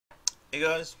Hey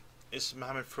guys, it's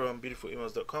Mohammed from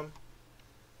beautifulemails.com,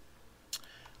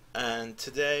 and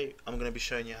today I'm going to be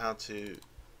showing you how to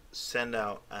send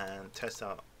out and test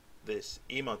out this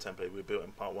email template we built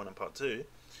in part 1 and part 2.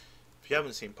 If you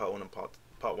haven't seen part 1 and part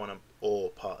 1 or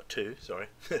part 2, sorry,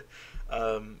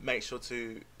 make sure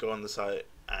to go on the site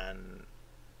and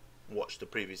watch the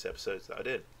previous episodes that I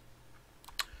did.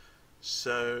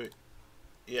 So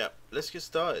yeah, let's get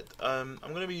started. I'm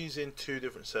going to be using two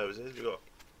different services. We've got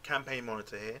Campaign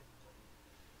Monitor here.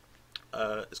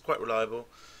 It's quite reliable.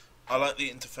 I like the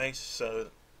interface, so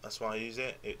that's why I use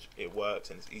it. It works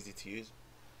and it's easy to use.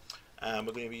 And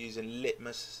we're going to be using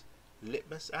Litmus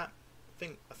app.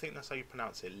 I think that's how you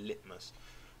pronounce it, Litmus.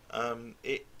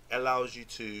 It allows you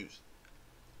to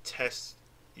test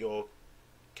your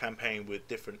campaign with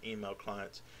different email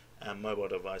clients and mobile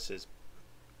devices,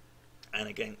 and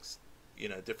against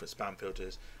different spam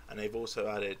filters. And they've also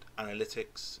added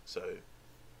analytics, so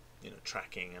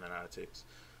tracking and analytics,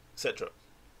 etc.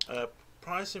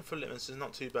 Pricing for Litmus is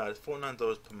not too bad. It's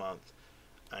 $49 per month,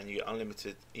 and you get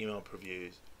unlimited email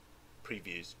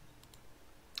previews.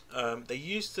 They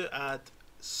used to add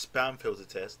spam filter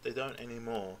tests. They don't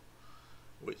anymore,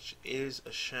 which is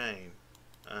a shame,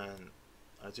 and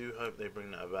I do hope they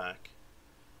bring that back.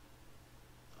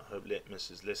 I hope Litmus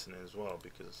is listening as well,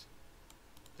 because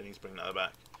they need to bring that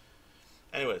back.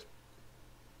 Anyways,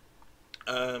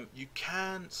 you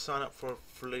can sign up for a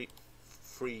free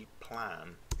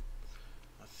plan.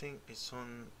 I think it's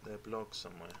on their blog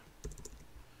somewhere,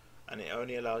 and it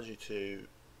only allows you to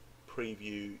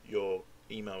preview your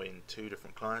email in two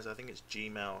different clients. I think it's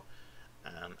Gmail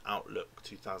and Outlook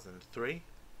 2003.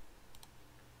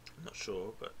 I'm not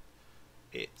sure, but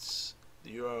it's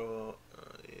the URL.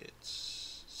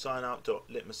 It's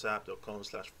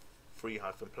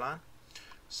signup.litmusapp.com/free-plan.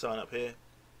 Sign up here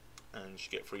and you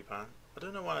should get free plan. I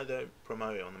don't know why they don't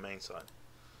promote it on the main site,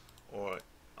 or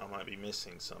I might be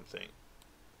missing something.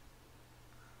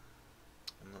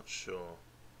 I'm not sure.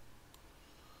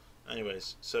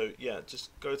 Anyways, so yeah,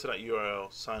 just go to that URL,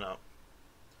 sign up.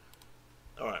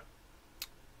 Alright,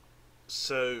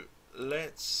 so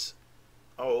let's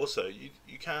also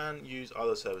you can use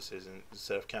other services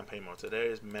instead of Campaign Monitor. There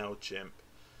is MailChimp,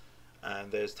 and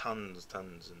there's tons,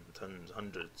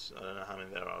 hundreds. I don't know how many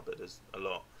there are, but there's a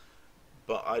lot.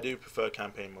 But I do prefer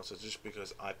Campaign Monitor just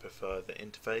because I prefer the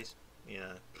interface.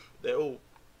 They're all,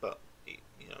 but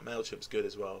MailChimp's good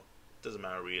as well. Doesn't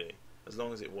matter really, as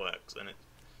long as it works and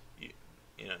you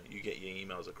get your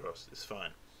emails across, it's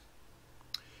fine.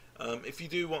 If you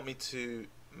do want me to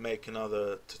make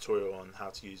another tutorial on how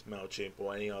to use MailChimp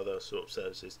or any other sort of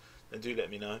services, then do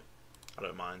let me know. I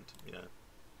don't mind,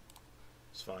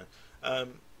 it's fine.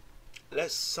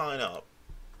 Let's sign up.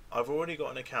 I've already got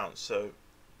an account, so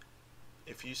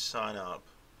if you sign up,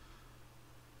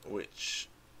 which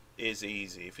is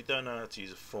easy, if you don't know how to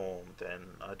use a form,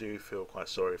 then I do feel quite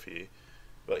sorry for you.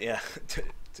 But yeah,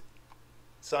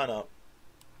 sign up,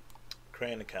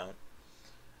 create an account.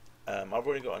 I've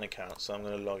already got an account, so I'm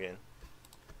going to log in.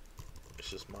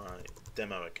 It's just my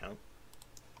demo account.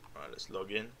 Alright, let's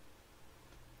log in.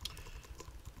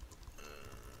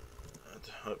 I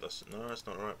hope that's not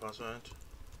the right password.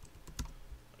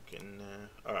 Okay, no.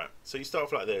 Alright, so you start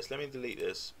off like this. Let me delete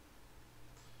this.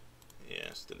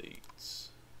 Yes, delete.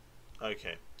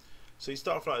 Okay, so you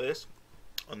start off like this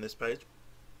on this page.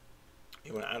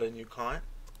 You want to add a new client.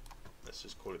 Let's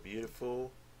just call it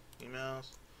Beautiful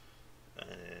Emails,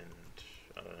 and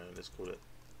I don't know, let's call it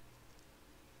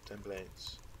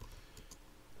Templates,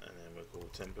 and then we'll call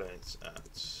templates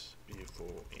at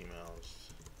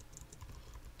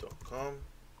beautifulemails.com.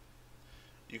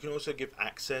 You can also give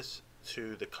access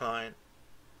to the client.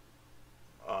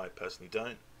 I personally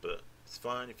don't, but it's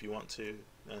fine if you want to,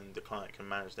 and the client can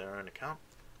manage their own account,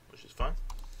 which is fine.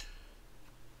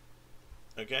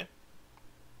 Okay,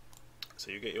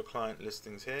 so you get your client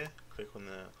listings here. Click on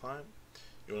the client.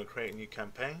 You want to create a new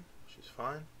campaign, which is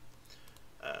fine.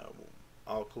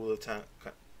 I'll call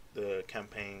the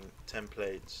campaign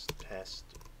templates test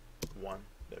 1.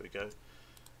 There we go.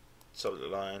 Subject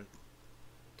line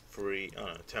free. Oh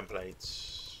no,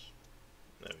 templates.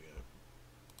 There we go.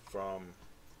 From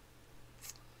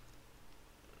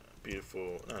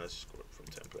beautiful. No, let's just call it from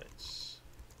templates.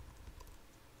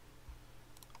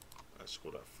 Let's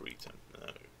call that free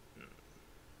template. No.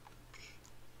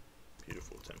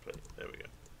 Beautiful template. There we go.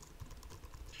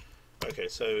 Okay,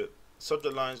 so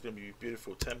subject line is going to be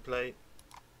beautiful template.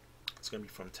 It's going to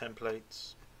be from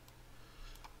templates,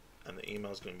 and the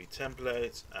email is going to be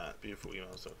templates at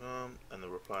beautifulemails.com, and the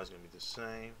reply is going to be the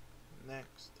same.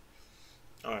 Next.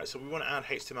 Alright, so we want to add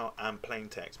HTML and plain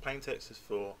text. Plain text is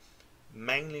for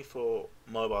mainly for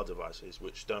mobile devices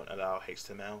which don't allow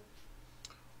HTML,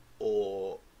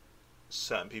 or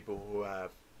certain people who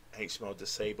have HTML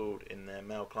disabled in their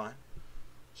mail client.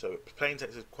 So plain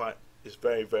text is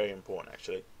very, very important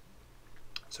actually.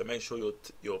 So make sure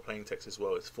your plain text as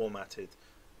well is formatted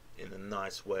in a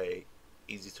nice way,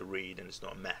 easy to read, and it's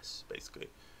not a mess basically.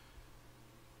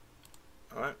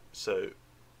 Alright, so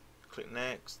click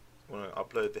next. We want to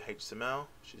upload the HTML,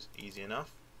 which is easy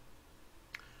enough,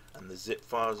 and the zip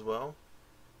file as well.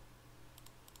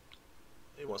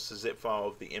 It wants the zip file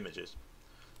of the images.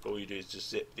 All you do is just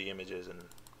zip the images and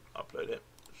upload it,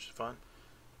 which is fine.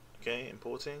 Okay,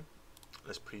 importing.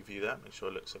 Let's preview that, make sure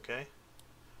it looks okay.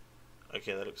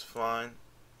 Okay, that looks fine.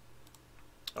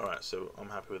 Alright, so I'm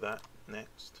happy with that.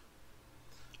 Next.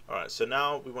 Alright, so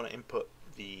now we want to input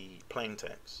the plain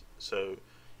text. So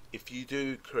if you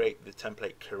do create the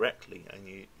template correctly and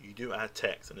you do add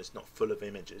text and it's not full of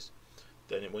images,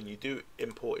 then when you do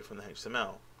import it from the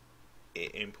HTML,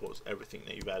 it imports everything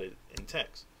that you've added in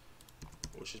text,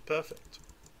 which is perfect.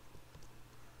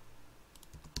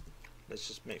 Let's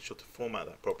just make sure to format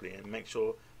that properly and make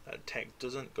sure that text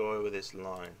doesn't go over this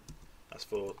line. That's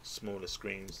for smaller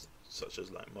screens such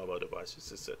as like mobile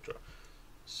devices, etc.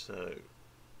 So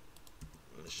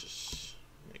let's just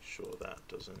make sure that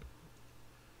doesn't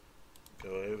go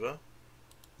over.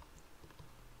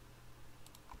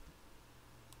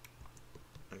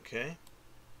 Okay.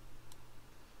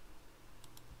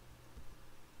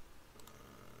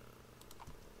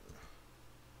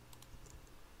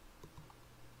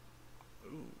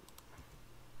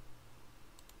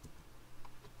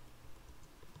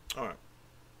 Alright,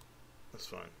 that's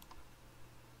fine.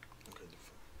 Okay.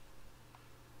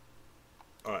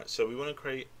 Alright, so we want to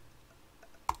create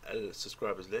a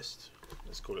subscribers list.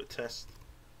 Let's call it test.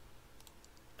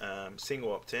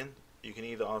 Single opt-in. You can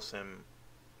either ask them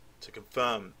to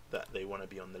confirm that they want to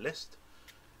be on the list,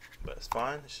 but it's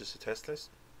fine, it's just a test list.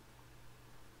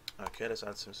 Okay, let's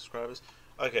add some subscribers.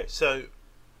 Okay, so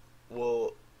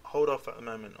we'll hold off at the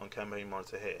moment on campaign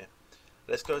monitor here.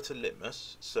 Let's go to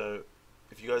Litmus. So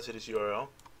if you go to this URL,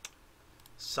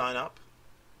 sign up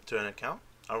to an account.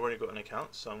 I've already got an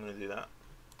account, so I'm going to do that.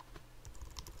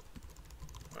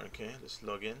 Okay, let's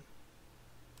log in.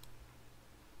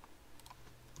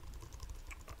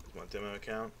 Here's my demo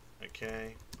account.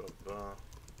 Okay, blah blah.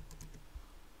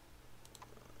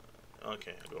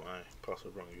 Okay, I got my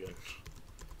password wrong again.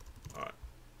 Alright.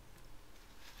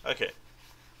 Okay,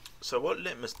 so what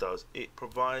Litmus does, it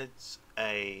provides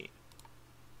an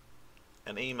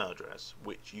email address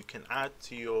which you can add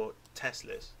to your test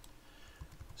list.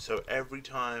 So every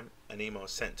time an email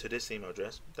is sent to this email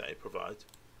address that it provides,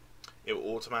 it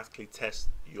will automatically test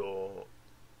your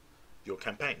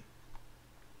campaign.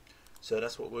 So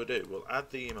that's what we'll do. We'll add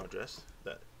the email address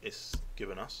that is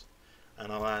given us,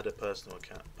 and I'll add a personal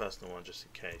one just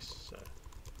in case. So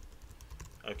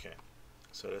okay,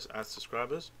 so let's add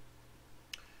subscribers.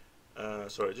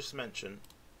 Sorry, just to mention,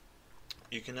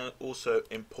 you can also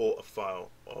import a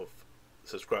file of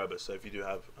subscribers. So if you do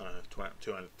have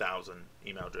 200,000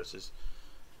 email addresses,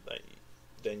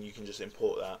 then you can just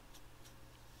import that,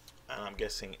 and I'm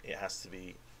guessing it has to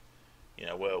be, you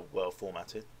know, well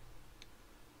formatted,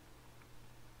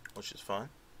 which is fine.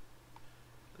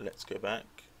 Let's go back.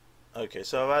 Okay,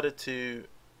 so I've added 2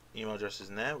 email addresses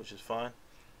in there, which is fine.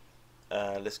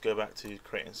 Let's go back to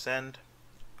create and send.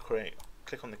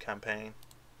 Click on the campaign.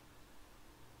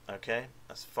 Okay,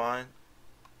 that's fine.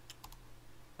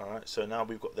 Alright, so now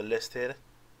we've got the list here.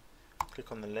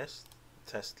 Click on the list,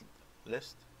 test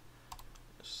list.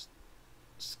 Just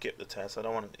skip the test. I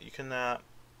don't want to. You can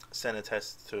send a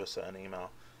test to a certain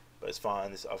email, but it's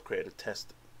fine. I've created a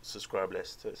test subscribe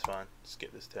list, so it's fine.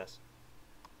 Skip this test.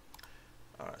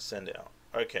 Alright, send it out.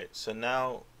 Okay, so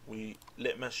now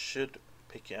Litmus should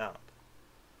pick it up.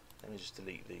 Let me just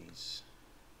delete these.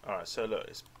 Alright, so look,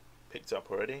 it's picked up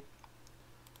already.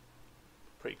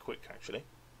 Pretty quick actually.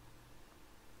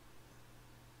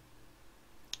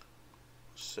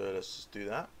 So let's just do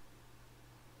that.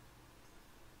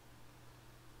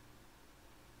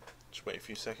 Just wait a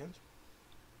few seconds.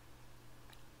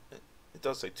 It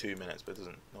does say 2 minutes, but it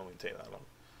doesn't normally take that long.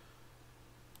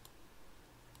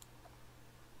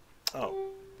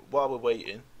 Oh, while we're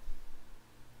waiting,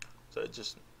 so it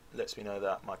just lets me know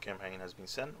that my campaign has been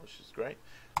sent, which is great.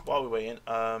 While we're waiting,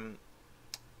 I've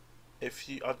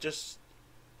just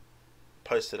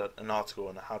posted an article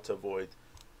on how to avoid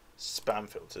spam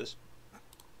filters.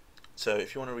 So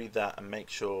if you want to read that and make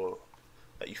sure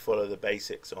that you follow the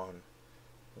basics on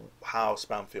how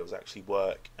spam filters actually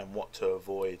work and what to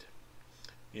avoid,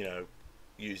 you know,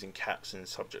 using caps and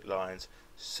subject lines,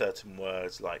 certain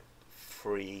words like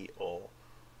free or,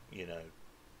 you know,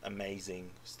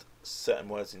 amazing, certain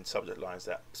words in subject lines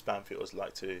that spam filters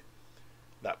like to,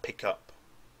 that pick up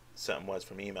certain words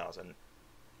from emails and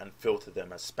filter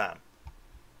them as spam.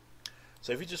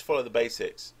 So if you just follow the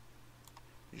basics,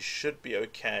 you should be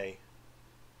okay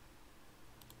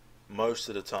most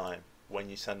of the time when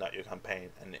you send out your campaign,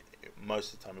 and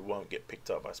most of the time it won't get picked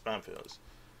up by spam filters.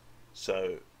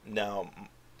 So now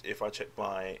if I check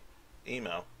my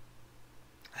email,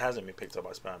 it hasn't been picked up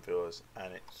by spam filters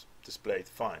and it's displayed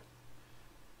fine,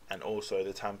 and also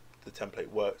the template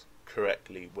works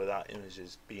correctly without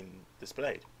images being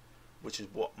displayed, which is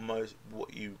what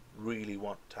you really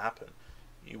want to happen.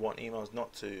 You want emails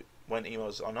not to, when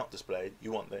emails are not displayed,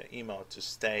 you want the email to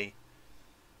stay,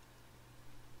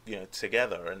 you know,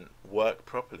 together and work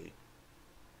properly.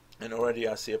 And already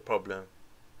I see a problem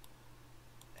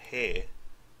here.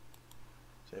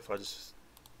 So if I just,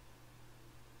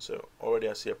 so already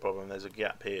I see a problem. There's a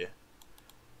gap here,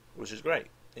 which is great.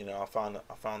 You know, I found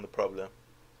the problem,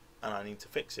 and I need to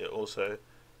fix it. Also,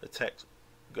 the text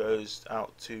goes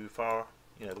out too far.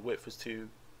 You know, the width is too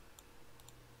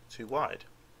wide.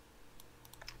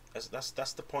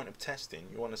 That's the point of testing.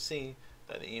 You want to see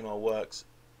that the email works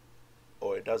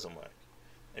or it doesn't work.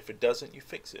 If it doesn't, you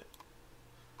fix it.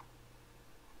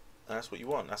 And that's what you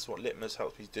want. That's what Litmus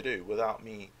helps me to do without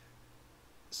me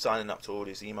signing up to all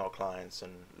these email clients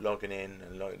and logging in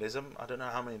and there's I don't know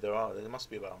how many there are. There must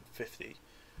be about 50.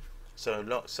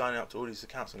 So signing up to all these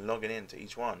accounts and logging in to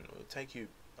each one will take you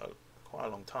quite a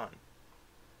long time.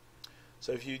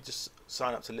 So if you just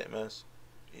sign up to Litmus,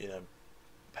 you know,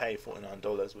 pay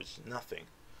 $49, which is nothing,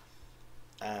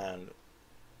 and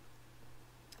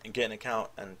get an account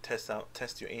and test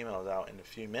your emails out in a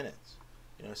few minutes,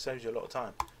 you know, it saves you a lot of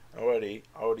time. And I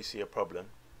already see a problem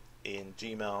in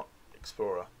Gmail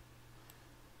Explorer.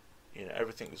 You know,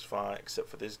 everything was fine except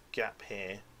for this gap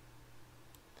here,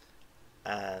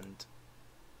 and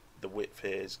the width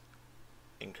here is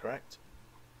incorrect.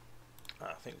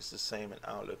 I think it's the same in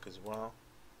Outlook as well.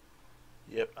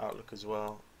 Yep, Outlook as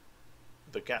well.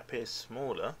 The gap here is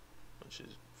smaller, which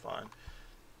is fine,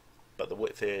 but the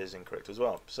width here is incorrect as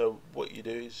well. So what you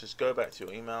do is just go back to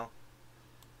your email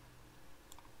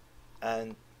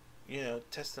and, you know,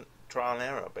 test and trial and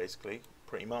error, basically,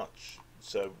 pretty much.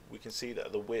 So we can see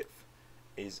that the width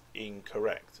is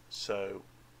incorrect. So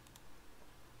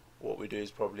what we do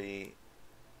is probably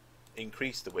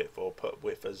increase the width, or put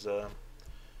width as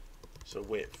so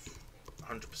width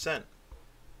 100%.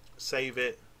 Save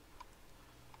it,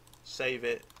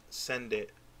 send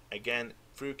it again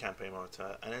through Campaign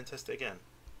Monitor, and then test it again.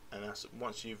 And that's,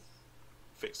 once you've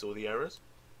fixed all the errors,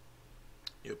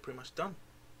 you're pretty much done,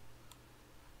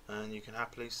 and you can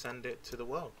happily send it to the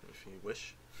world if you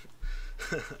wish.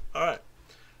 Alright,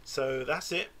 so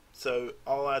that's it. So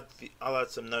I'll add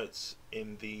some notes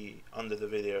in under the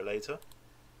video later.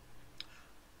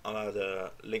 I'll add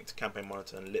a link to Campaign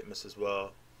Monitor and Litmus as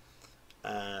well,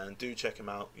 and do check them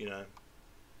out. You know,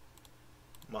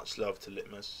 much love to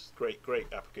Litmus, great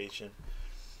application.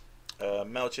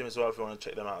 MailChimp as well, if you want to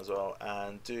check them out as well,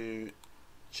 and do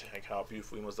check out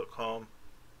beautifulemails.com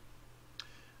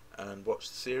and watch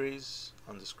the series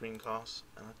under screencasts.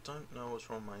 And I don't know what's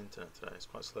wrong with my internet today, it's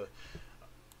quite slow.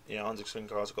 Yeah, under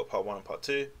screencasts I've got part 1 and part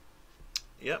 2.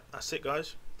 Yep, that's it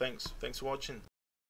guys. Thanks for watching.